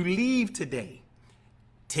 When you leave today,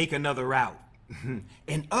 take another route.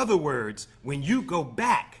 In other words, when you go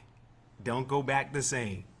back, don't go back the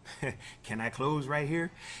same. Can I close right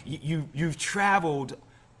here? You've traveled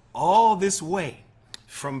all this way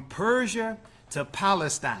from Persia to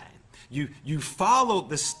Palestine. You followed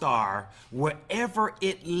the star wherever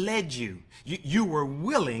it led you. You were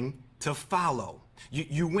willing to follow.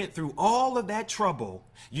 You went through all of that trouble.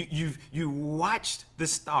 You watched the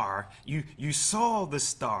star. You saw the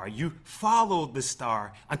star. You followed the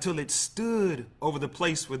star until it stood over the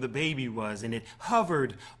place where the baby was and it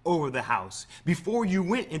hovered over the house. Before you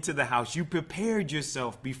went into the house, you prepared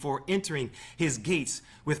yourself before entering his gates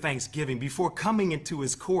with thanksgiving, before coming into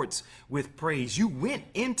his courts with praise. You went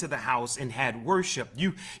into the house and had worship.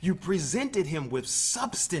 You presented him with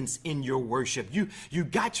substance in your worship. You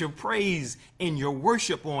got your praise and your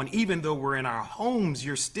worship on. Even though we're in our homes,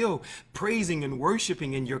 you're still praising and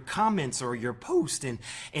worshiping in your comments or your post. And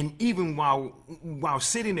even while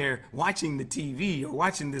sitting there watching the TV or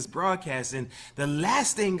watching this broadcast, and the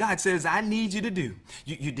last thing God says, I need you to do,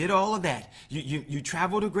 you did all of that. You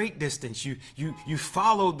traveled a great distance. You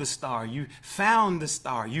followed the star. You found the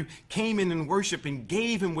star. You came in and worship and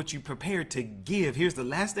gave him what you prepared to give. Here's the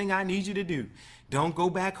last thing I need you to do. Don't go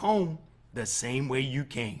back home the same way you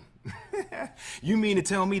came. You mean to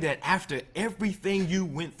tell me that after everything you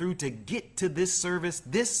went through to get to this service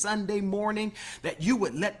this Sunday morning, that you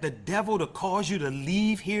would let the devil to cause you to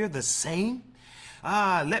leave here the same?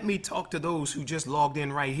 Let me talk to those who just logged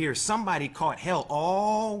in right here. Somebody caught hell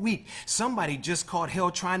all week. Somebody just caught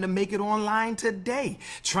hell trying to make it online today,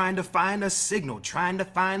 trying to find a signal, trying to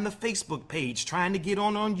find the Facebook page, trying to get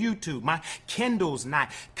on YouTube. My Kindle's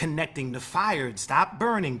not connecting. The fire stopped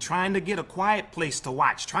burning, trying to get a quiet place to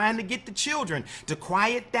watch, trying to get the children to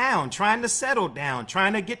quiet down, trying to settle down,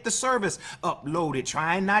 trying to get the service uploaded,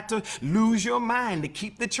 trying not to lose your mind, to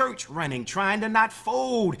keep the church running, trying to not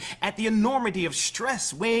fold at the enormity of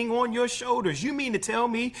stress weighing on your shoulders. You mean to tell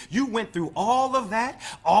me you went through all of that,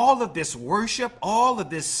 all of this worship, all of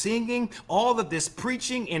this singing, all of this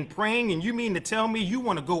preaching and praying, and you mean to tell me you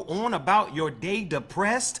want to go on about your day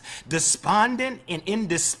depressed, despondent, and in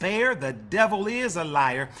despair? The devil is a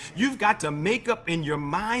liar. You've got to make up in your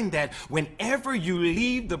mind that whenever you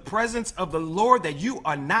leave the presence of the Lord, that you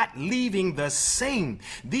are not leaving the same.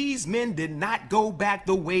 These men did not go back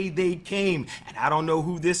the way they came. And I don't know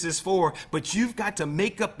who this is for, but you've got to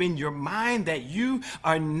make up in your mind that you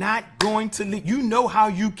are not going to leave. You know how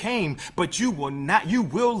you came, but you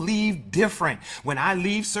will leave different. When I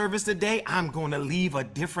leave service today, I'm going to leave a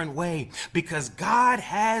different way, because God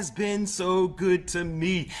has been so good to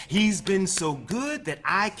me. He's been so good that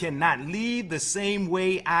I cannot leave the same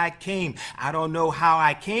way I came. I don't know how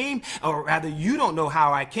I came, or rather you don't know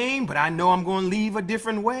how I came, but I know I'm going to leave a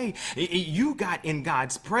different way. You got in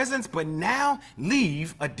God's presence, but now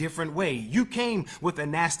leave a different way. You came with a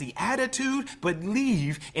nasty attitude, but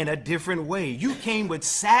leave in a different way. You came with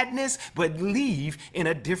sadness, but leave in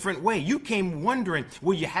a different way. You came wondering,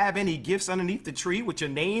 will you have any gifts underneath the tree with your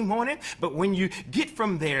name on it? But when you get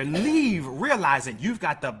from there, leave realizing you've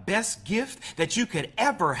got the best gift that you could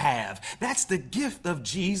ever have. That's the gift of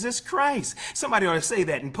Jesus Christ. Somebody ought to say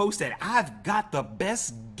that and post that. I've got the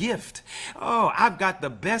best gift. Oh, I've got the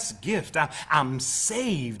best gift. I'm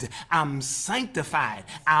saved. I'm sanctified.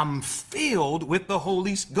 I'm filled with the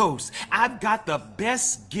Holy Ghost. I've got the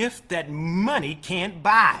best gift that money can't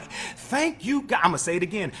buy. Thank you, God. I'm going to say it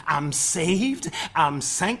again. I'm saved. I'm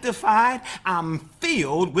sanctified. I'm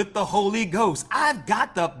filled with the Holy Ghost. I've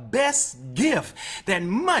got the best gift that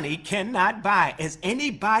money cannot buy. Is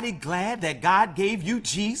anybody glad that God gave you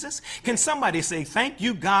Jesus? Can somebody say, thank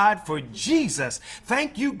you, God, for Jesus?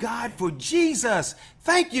 Thank you, God, for Jesus.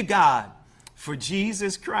 Thank you, God, for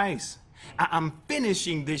Jesus Christ. I'm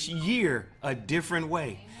finishing this year a different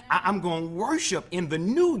way. I'm going to worship in the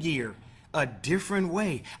new year a different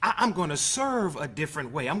way. I'm going to serve a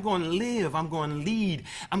different way. I'm going to live. I'm going to lead.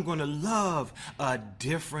 I'm going to love a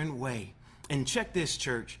different way. And check this,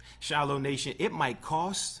 church, Shiloh Nation. It might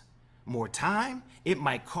cost more time. It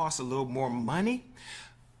might cost a little more money.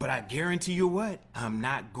 But I guarantee you what? I'm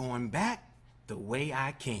not going back the way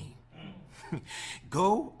I came.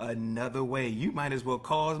 Go another way. You might as well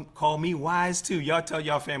call me wise too. Y'all tell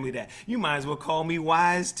y'all family that. You might as well call me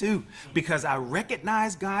wise too, because I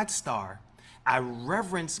recognize God's star, I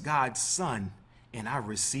reverence God's son, and I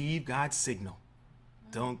receive God's signal.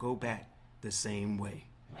 Don't go back the same way.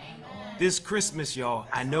 This Christmas, y'all,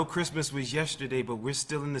 I know Christmas was yesterday, but we're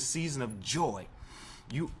still in the season of joy.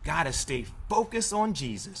 You gotta stay focused on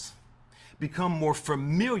Jesus. become more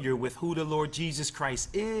familiar with who the Lord Jesus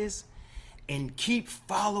Christ is, and keep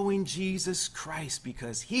following Jesus Christ,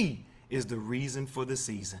 because he is the reason for the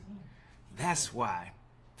season. That's why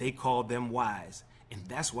they call them wise. And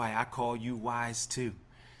that's why I call you wise too,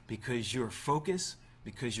 because you're focused,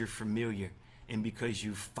 because you're familiar, and because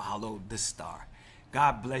you followed the star.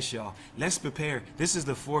 God bless y'all. Let's prepare. This is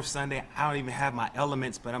the fourth Sunday. I don't even have my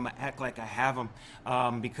elements, but I'm gonna act like I have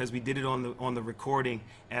them because we did it on the recording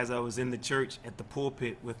as I was in the church at the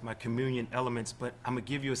pulpit with my communion elements. But I'm gonna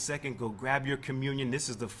give you a second. Go grab your communion. This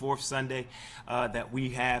is the fourth Sunday that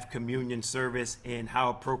we have communion service, and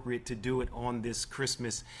how appropriate to do it on this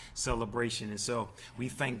Christmas celebration. And so we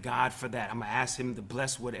thank God for that. I'm gonna ask him to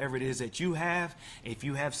bless whatever it is that you have. If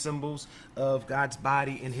you have symbols of God's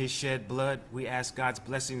body and his shed blood, we ask God's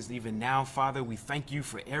blessings even now. Father, we thank you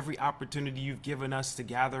for every opportunity you've given us to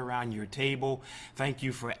gather around your table. Thank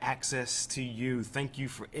you for access to you. Thank you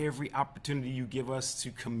for every opportunity you give us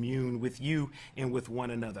to commune with you and with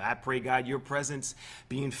one another. I pray, God, your presence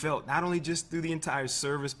being felt not only just through the entire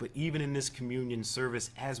service, but even in this communion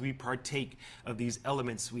service as we partake of these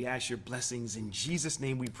elements. We ask your blessings in Jesus'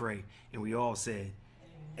 name we pray. And we all said,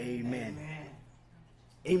 amen. Amen.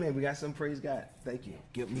 Amen. We got some, praise God. Thank you.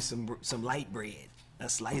 Give me some light bread, a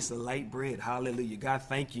slice of light bread. Hallelujah. God,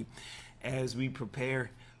 thank you. As we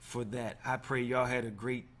prepare for that, I pray y'all had a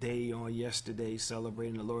great day on yesterday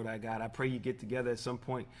celebrating the Lord our God. I pray you get together at some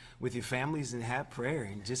point with your families and have prayer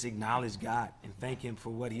and just acknowledge God and thank him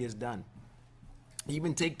for what he has done.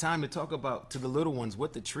 Even take time to talk about to the little ones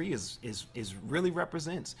what the tree is really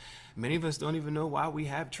represents. Many of us don't even know why we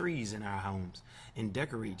have trees in our homes and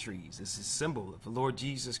decorate trees. It's a symbol of the Lord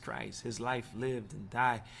Jesus Christ. His life lived and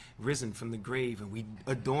died, risen from the grave, and we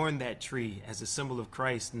adorn that tree as a symbol of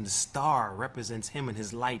Christ. And the star represents him and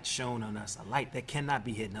his light shone on us, a light that cannot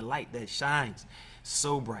be hidden, a light that shines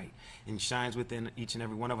so bright and shines within each and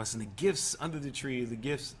every one of us. And the gifts under the tree, the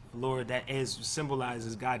gifts, Lord, that as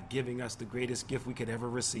symbolizes God giving us the greatest gift we could ever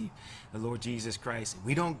receive, the Lord Jesus Christ.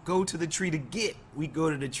 We don't go to the tree to get, we go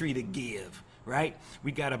to the tree to give, right?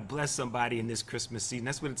 We got to bless somebody in this Christmas season.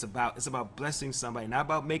 That's what it's about. It's about blessing somebody, not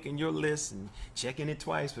about making your list and checking it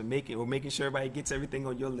twice, but making sure everybody gets everything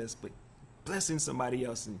on your list, but blessing somebody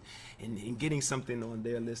else and getting something on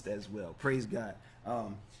their list as well. Praise God.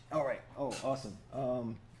 All right. Oh,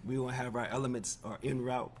 awesome. We will have our elements are en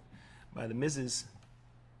route by the missus.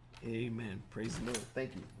 Amen. Praise the Lord.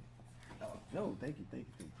 Thank you. No, thank you.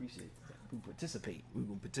 Appreciate it. We participate. We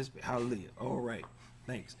will participate. Hallelujah. All right.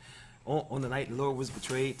 Thanks. On the night the Lord was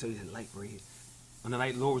betrayed, tell you the light bread. On the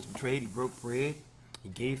night the Lord was betrayed, he broke bread. He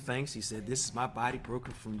gave thanks. He said, "This is my body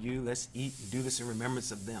broken from you. Let's eat and do this in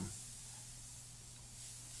remembrance of them."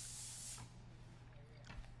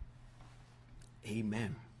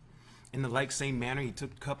 Amen. In the like same manner, he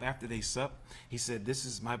took the cup after they supped. He said, "This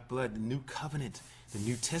is my blood, the new covenant, the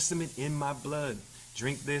New Testament in my blood.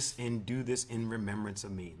 Drink this and do this in remembrance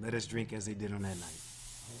of me." Let us drink as they did on that night.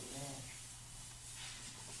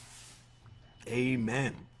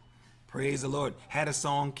 Amen. Praise the Lord. Had a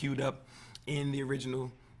song queued up in the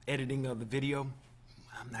original editing of the video.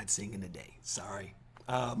 I'm not singing today. Sorry.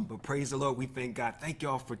 But praise the Lord. We thank God. Thank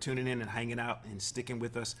y'all for tuning in and hanging out and sticking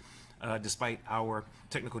with us despite our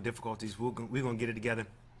technical difficulties. We're going to get it together.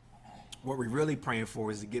 What we're really praying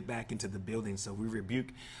for is to get back into the building. So we rebuke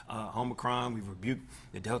Omicron, we rebuke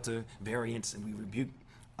the Delta variants, and we rebuke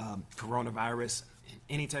coronavirus,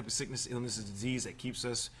 any type of sickness, illness, or disease that keeps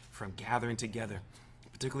us from gathering together,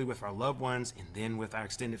 particularly with our loved ones and then with our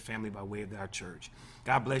extended family by way of our church.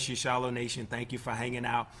 God bless you, Shiloh Nation. Thank you for hanging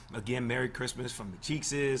out. Again, Merry Christmas from the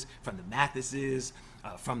Cheekses, from the Mathises,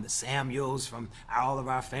 from the Samuels, from all of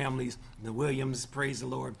our families, the Williams, praise the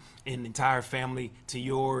Lord, and the entire family to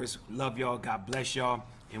yours. Love y'all. God bless y'all.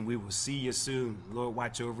 And we will see you soon. Lord,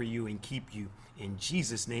 watch over you and keep you. In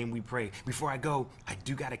Jesus' name we pray. Before I go, I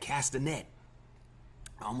do got to cast a net.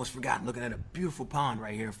 I almost forgot. I'm looking at a beautiful pond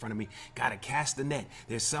right here in front of me. Got to cast the net.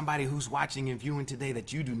 There's somebody who's watching and viewing today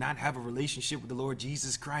that you do not have a relationship with the Lord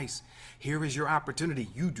Jesus Christ. Here is your opportunity.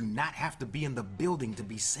 You do not have to be in the building to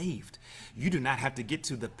be saved. You do not have to get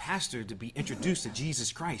to the pastor to be introduced to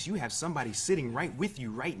Jesus Christ. You have somebody sitting right with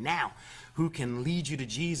you right now who can lead you to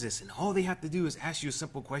Jesus. And all they have to do is ask you a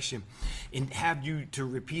simple question and have you to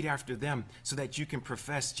repeat after them so that you can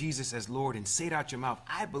profess Jesus as Lord and say it out your mouth.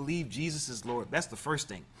 I believe Jesus is Lord. That's the first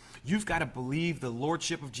thing. You've got to believe the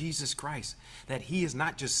lordship of Jesus Christ, that he is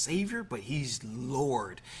not just Savior, but he's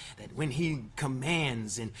Lord. That when he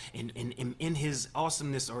commands and in his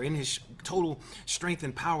awesomeness or in his total strength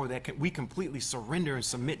and power, that we completely surrender and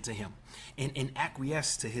submit to him and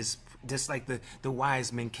acquiesce to his just like the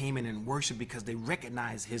wise men came in and worshiped because they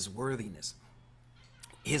recognized his worthiness,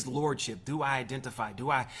 his lordship. Do I identify?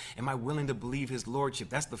 Am I willing to believe his lordship?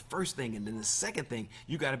 That's the first thing. And then the second thing,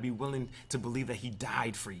 you got to be willing to believe that he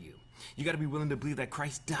died for you. You got to be willing to believe that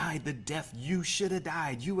Christ died the death you should have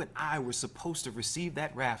died. You and I were supposed to receive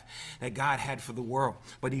that wrath that God had for the world,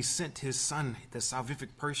 but he sent his son. The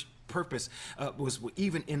salvific purpose was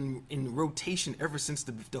even in rotation ever since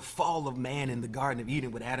the fall of man in the Garden of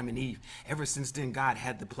Eden with Adam and Eve. Ever since then, God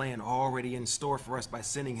had the plan already in store for us by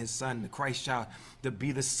sending his son, the Christ child, to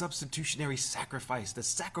be the substitutionary sacrifice, the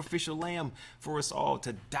sacrificial lamb for us all,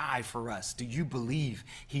 to die for us. Do you believe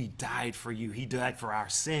he died for you? He died for our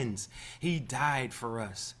sins. He died for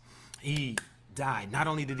us. He died. Not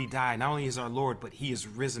only did he die, not only is our Lord, but he is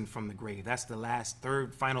risen from the grave. That's the last,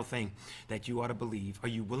 third, final thing that you ought to believe. Are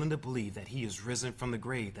you willing to believe that he is risen from the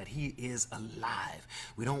grave, that he is alive?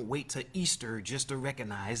 We don't wait till Easter just to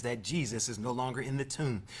recognize that Jesus is no longer in the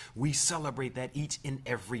tomb. We celebrate that each and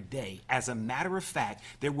every day. As a matter of fact,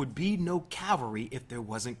 there would be no Calvary if there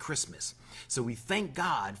wasn't Christmas. So we thank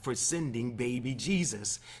God for sending baby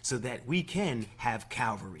Jesus so that we can have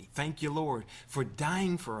Calvary. Thank you, Lord, for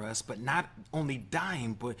dying for us, but not only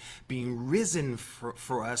dying, but being risen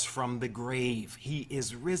for us from the grave. He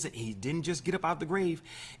is risen. He didn't just get up out the grave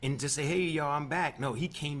and just say, hey, y'all, I'm back. No, he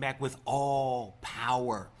came back with all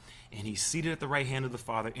power. And he's seated at the right hand of the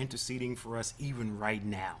Father, interceding for us even right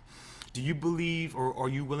now. Do you believe, or are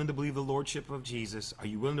you willing to believe the lordship of Jesus? Are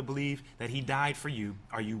you willing to believe that he died for you?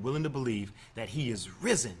 Are you willing to believe that he is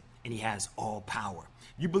risen and he has all power?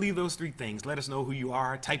 You believe those three things. Let us know who you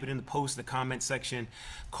are. Type it in the post, the comment section.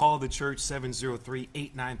 Call the church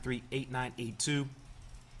 703-893-8982.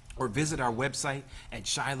 Or visit our website at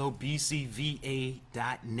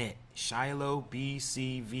shilohbcva.net.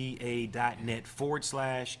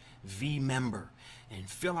 shilohbcva.net/V-member. And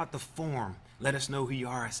fill out the form. Let us know who you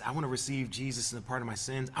are. I want to receive Jesus as a part of my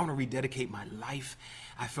sins. I want to rededicate my life.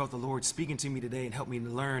 I felt the Lord speaking to me today and help me to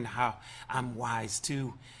learn how I'm wise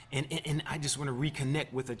too. And I just want to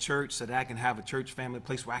reconnect with a church so that I can have a church family, a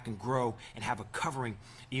place where I can grow and have a covering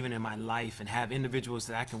even in my life, and have individuals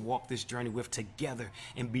that I can walk this journey with together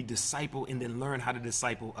and be disciple and then learn how to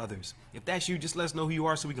disciple others. If that's you, just let us know who you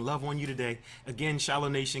are so we can love on you today. Again, Shiloh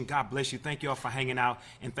Nation, God bless you. Thank you all for hanging out,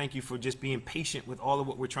 and thank you for just being patient with all of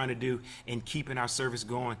what we're trying to do and keeping our service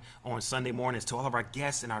going on Sunday mornings. To all of our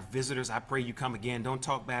guests and our visitors, I pray you come again. Don't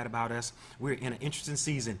talk bad about us. We're in an interesting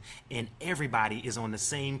season, and everybody is on the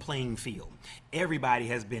same playing field. Everybody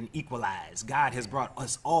has been equalized. God has brought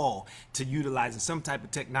us all to utilizing some type of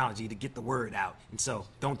technology to get the word out. And so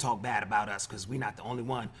don't talk bad about us, because we're not the only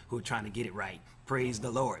one who are trying to get it right. Praise the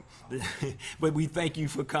Lord. But we thank you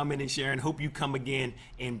for coming and sharing. Hope you come again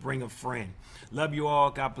and bring a friend. Love you all.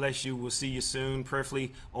 God bless you. We'll see you soon,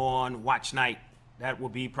 prayerfully on Watch Night. That will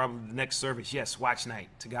be probably the next service. Yes, Watch Night.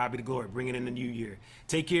 To God be the glory. Bring it in the new year.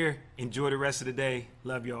 Take care. Enjoy the rest of the day.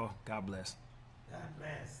 Love y'all. God bless. God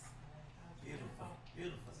bless.